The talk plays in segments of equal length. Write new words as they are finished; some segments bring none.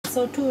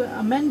So to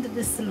amend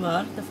this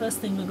salwar, the first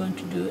thing we're going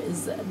to do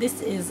is,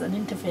 this is an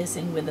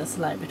interfacing with a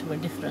slight bit of a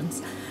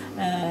difference.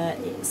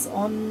 It's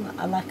on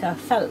like a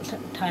felt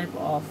type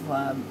of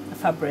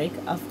fabric.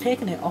 I've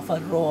taken it off a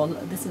roll.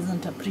 This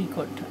isn't a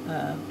pre-cut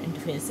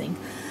interfacing.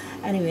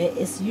 Anyway,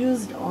 it's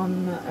used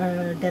on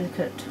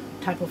delicate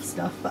type of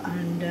stuff,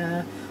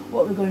 and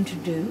what we're going to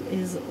do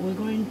is we're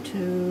going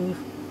to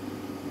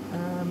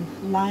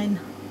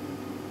line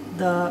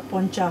the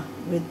pancha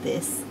with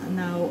this.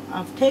 Now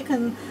I've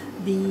taken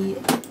the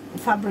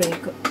fabric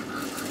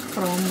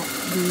from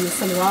the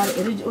salwar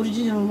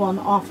original one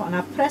off, and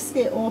I've pressed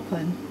it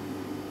open,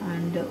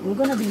 and we're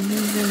going to be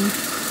using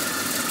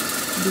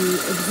the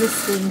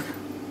existing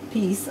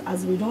piece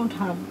as we don't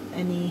have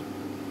any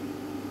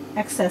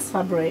excess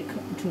fabric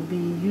to be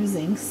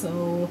using,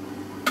 so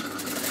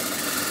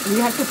we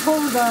have to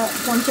pull the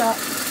pancha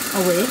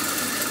away.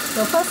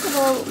 So first of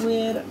all,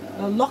 we're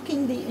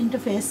locking the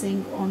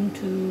interfacing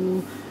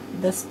onto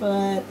the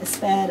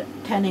spare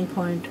turning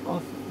point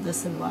of the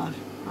salwar,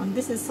 and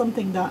this is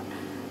something that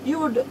you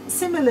would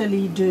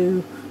similarly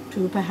do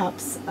to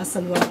perhaps a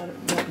salwar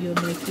that you're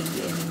making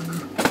in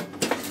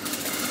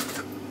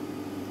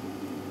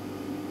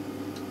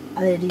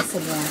a lady's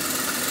salwar.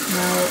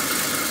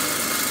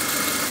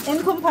 Now,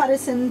 in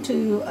comparison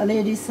to a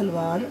lady's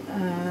salwar,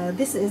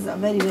 this is a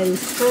very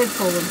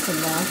straightforward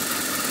salwar,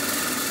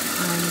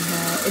 and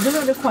it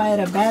doesn't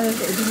require a belt,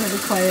 it doesn't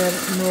require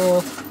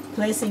no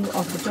placing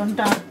of the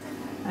chunta,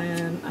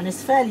 and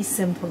it's fairly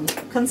simple.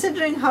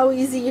 Considering how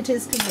easy it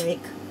is to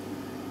make,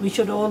 we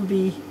should all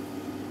be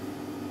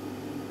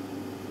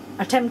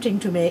attempting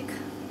to make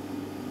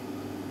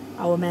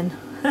our men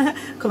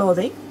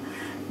clothing.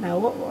 Now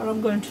what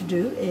I'm going to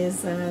do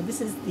is,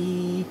 this is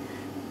the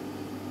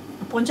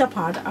pancha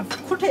part. I've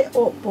cut it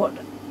up, but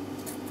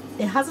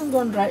it hasn't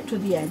gone right to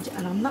the edge,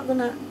 and I'm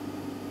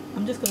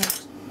just gonna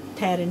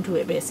tear into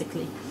it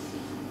basically.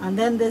 And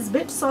then there's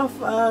bits of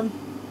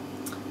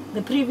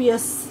the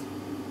previous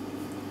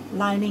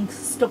lining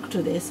stuck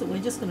to this, so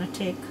we're just going to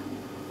take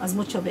as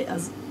much of it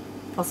as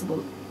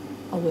possible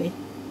away.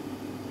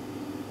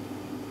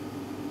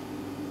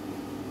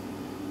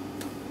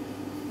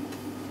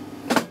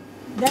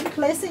 Then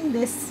placing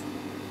this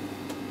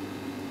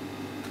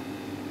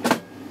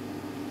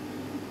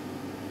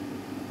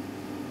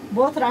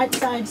both right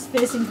sides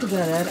facing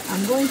together,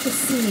 I'm going to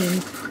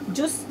seam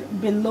just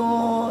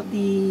below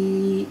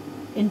the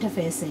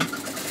interfacing.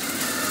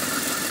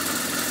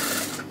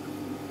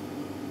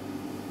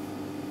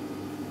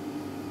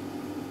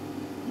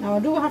 Now I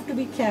do have to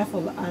be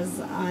careful as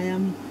I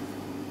am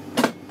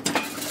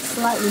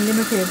slightly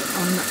limited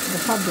on the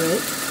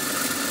fabric,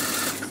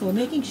 so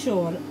making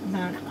sure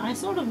that I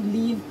sort of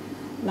leave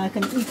like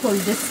an equal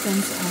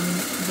distance on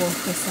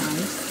both the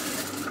sides.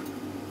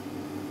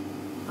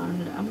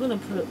 And I'm going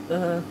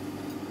to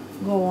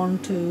go on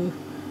to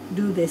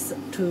do this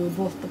to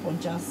both the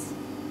panchas.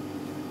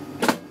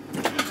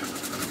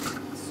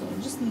 So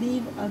just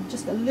leave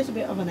just a little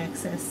bit of an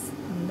excess,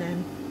 and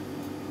then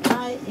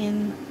tie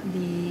in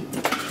the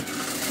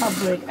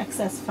fabric,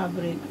 excess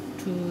fabric,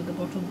 to the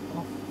bottom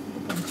of the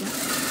pancha.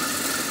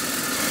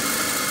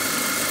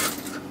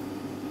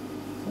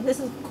 So this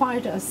is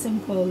quite a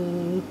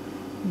simple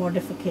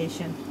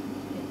modification.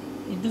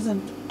 It's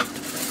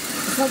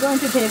not going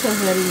to take us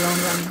very long,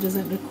 and it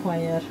doesn't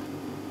require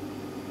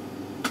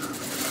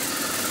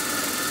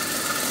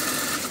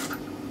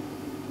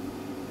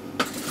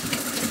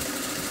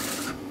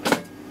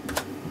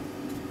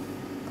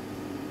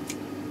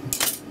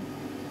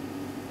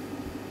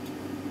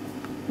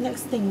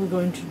Next thing we're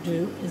going to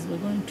do is we're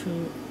going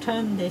to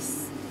turn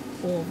this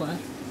over,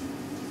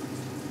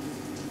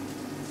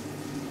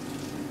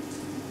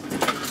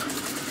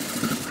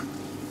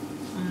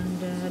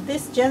 and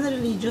this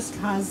generally just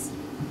has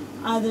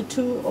either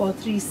 2 or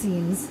 3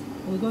 seams.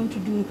 We're going to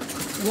do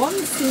one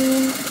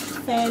seam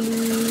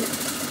fairly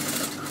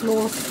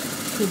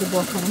close to the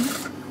bottom.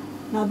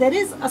 Now there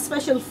is a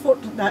special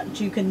foot that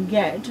you can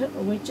get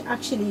which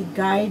actually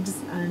guides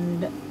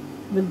and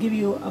will give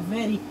you a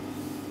very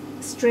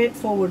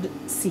straightforward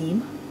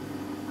seam.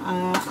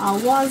 I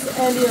was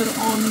earlier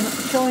on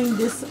showing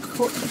this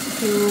foot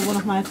to one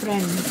of my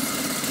friends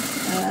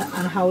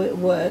and how it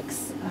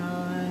works.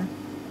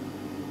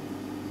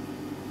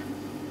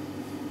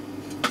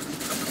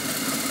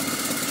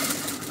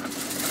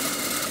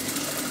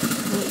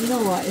 But you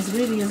know what, it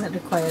really isn't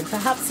required.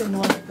 Perhaps in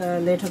one of the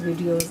later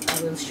videos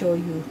I will show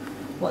you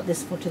what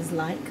this foot is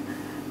like.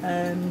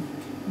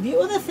 The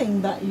other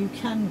thing that you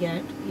can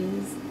get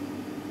is,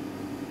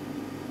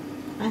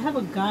 I have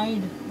a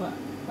guide, but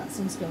that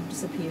seems to have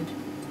disappeared.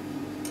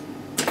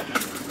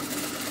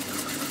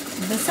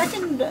 The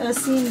second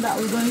seam that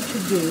we're going to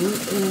do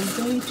is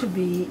going to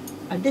be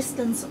a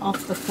distance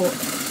off the foot.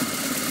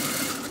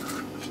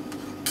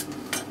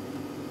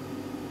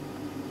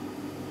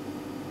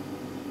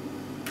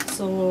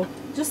 So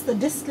just the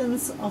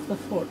distance of the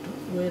foot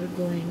we're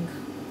going.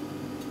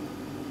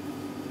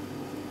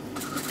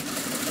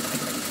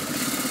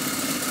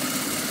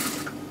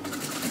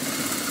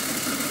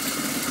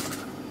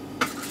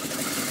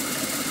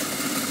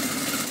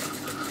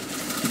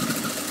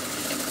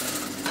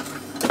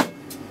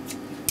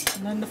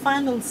 And the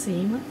final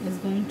seam is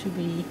going to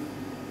be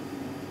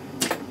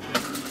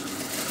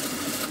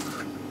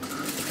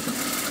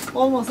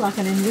almost like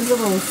an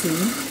invisible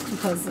seam,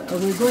 because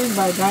we're going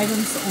by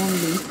guidance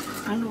only,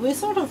 and we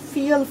sort of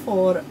feel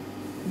for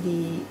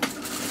the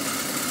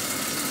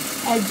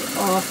edge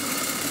of,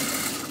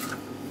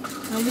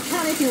 now you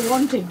can, if you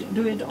wanted,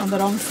 do it on the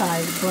wrong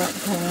side, but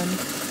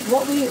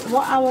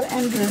what our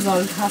end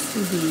result has to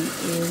be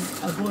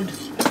is a good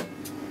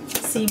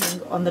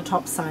seaming on the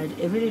top side.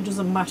 It really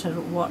doesn't matter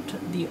what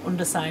the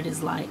underside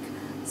is like.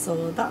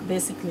 So that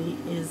basically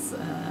is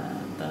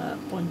the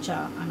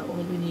pancha, and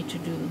all we need to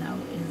do now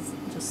is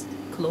just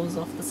close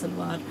off the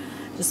salwar.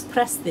 Just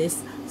press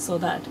this so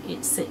that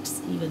it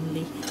sits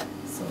evenly.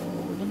 So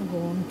we're going to go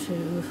on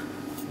to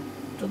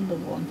another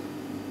one.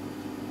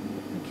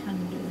 What we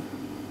can do,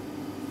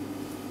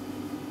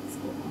 let's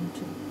go on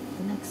to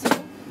the next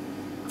one.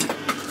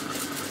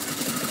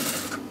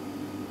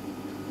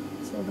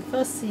 So the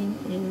first seam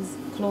is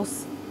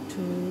close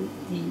to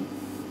the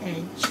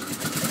edge.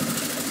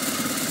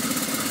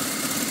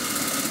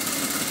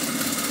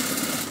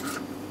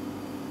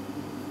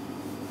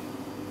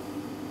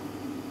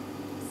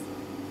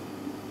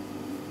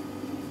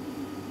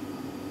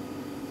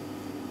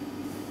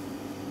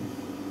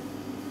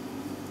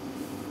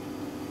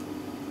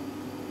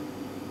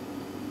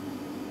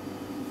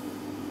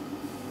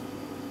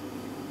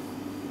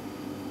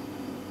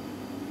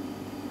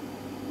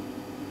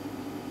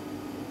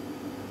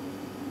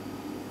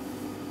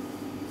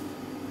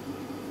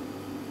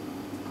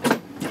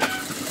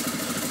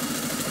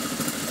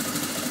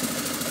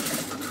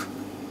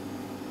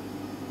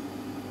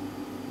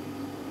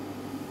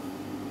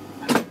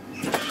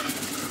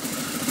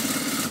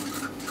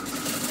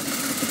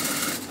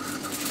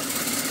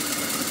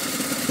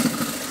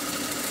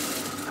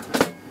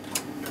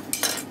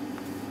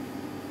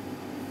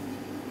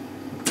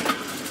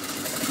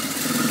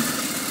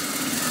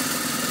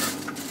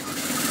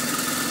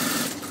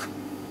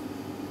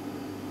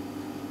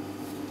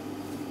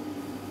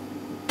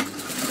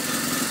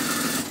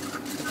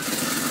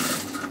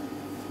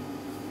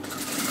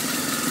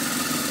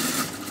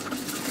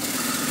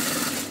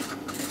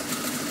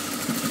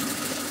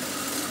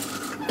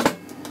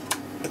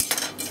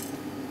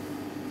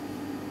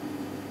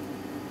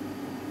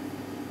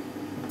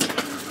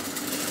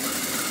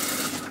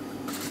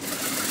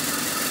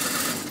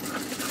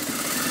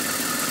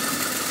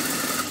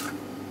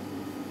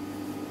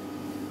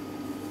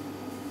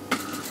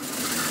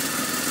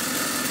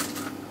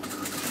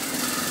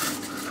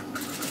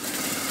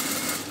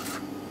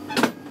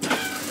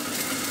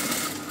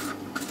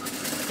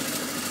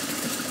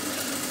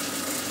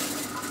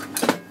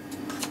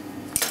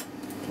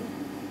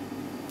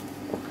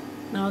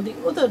 Now the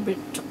other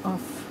bit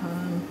of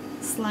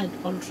slight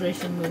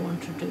alteration we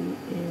want to do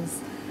is,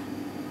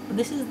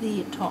 this is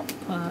the top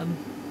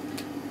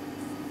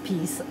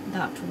piece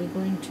that we're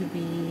going to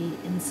be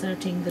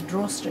inserting the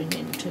drawstring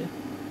into.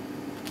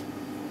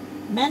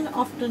 Men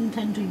often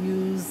tend to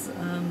use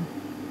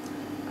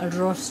a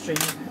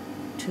drawstring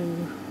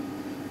to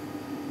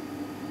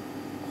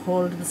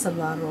hold the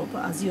salwar rope.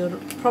 As you're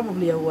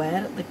probably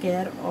aware, the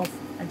care of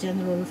a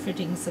general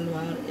fitting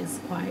salwar is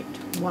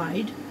quite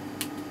wide.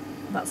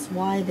 That's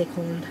why they're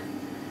called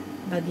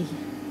baggy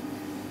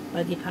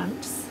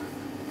pants.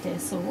 Okay,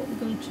 so what we're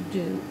going to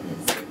do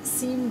is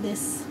seam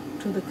this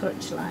to the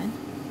crotch line.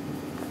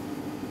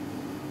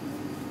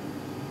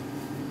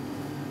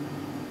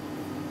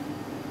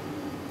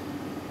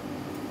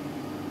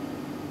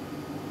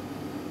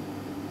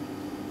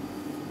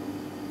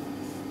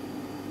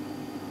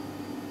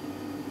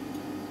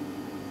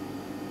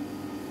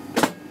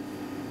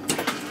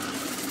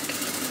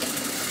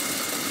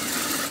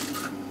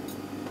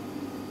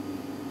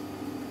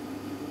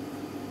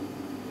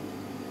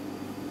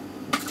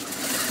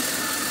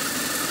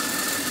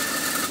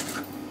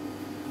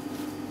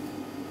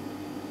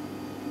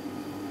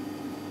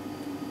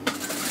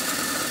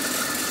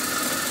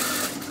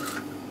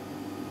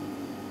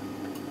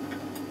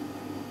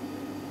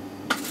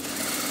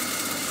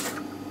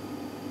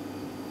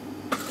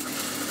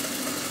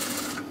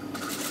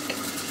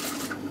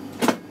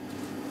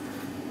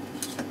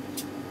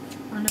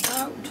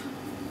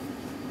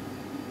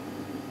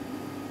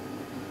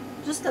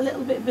 Just a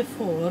little bit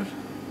before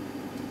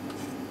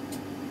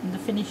in the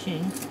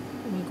finishing,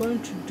 we're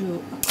going to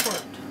do a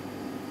cut,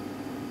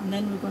 and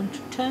then we're going to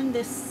turn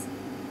this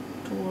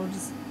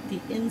towards the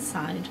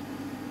inside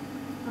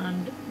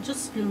and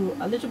just do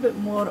a little bit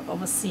more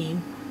of a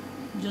seam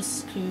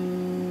just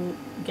to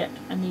get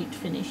a neat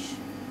finish.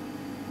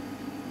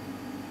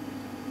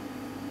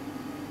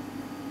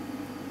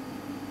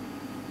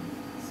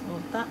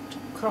 So that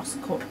cross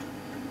cut.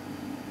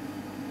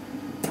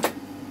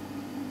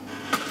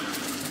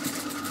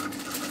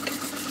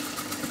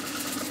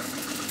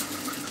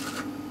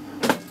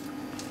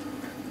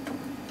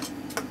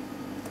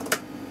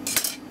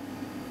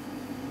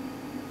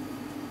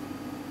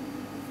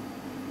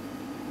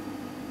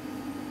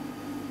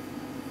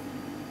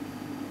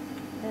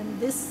 Then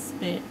this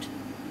bit,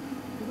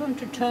 we're going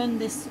to turn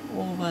this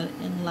over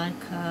in like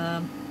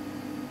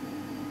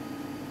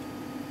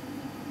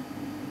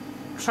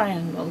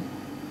triangle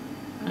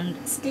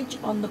and stitch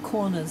on the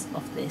corners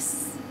of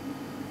this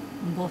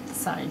on both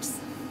sides.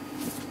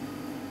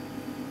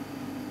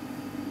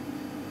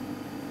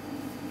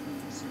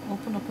 So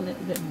open up a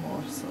little bit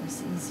more so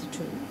it's easy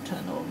to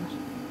turn over.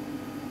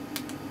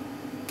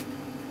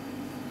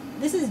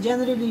 This is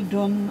generally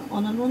done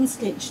on an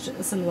unstitched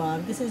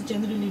salwar. This is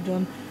generally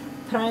done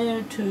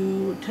prior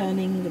to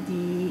turning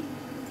the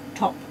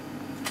top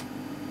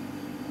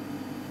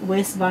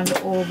waistband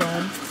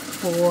over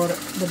for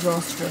the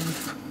drawstring,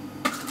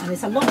 and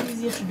it's a lot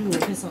easier to do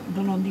if it's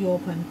done on the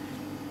open.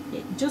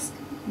 It just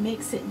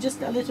makes it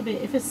just a little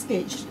bit, if it's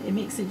stitched, it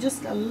makes it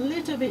just a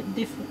little bit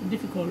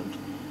difficult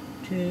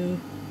to,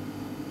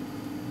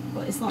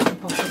 but it's not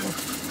impossible.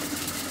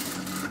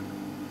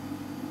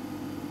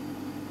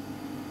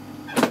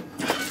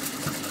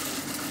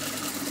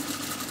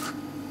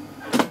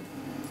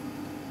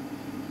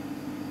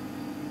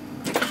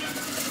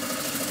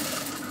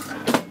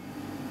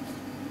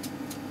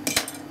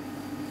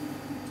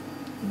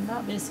 And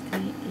that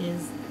basically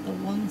is the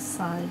one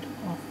side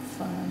of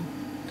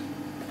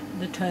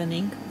the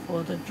turning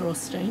for the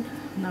drawstring.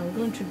 Now we're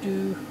going to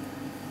do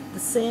the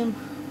same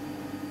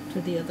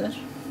to the other.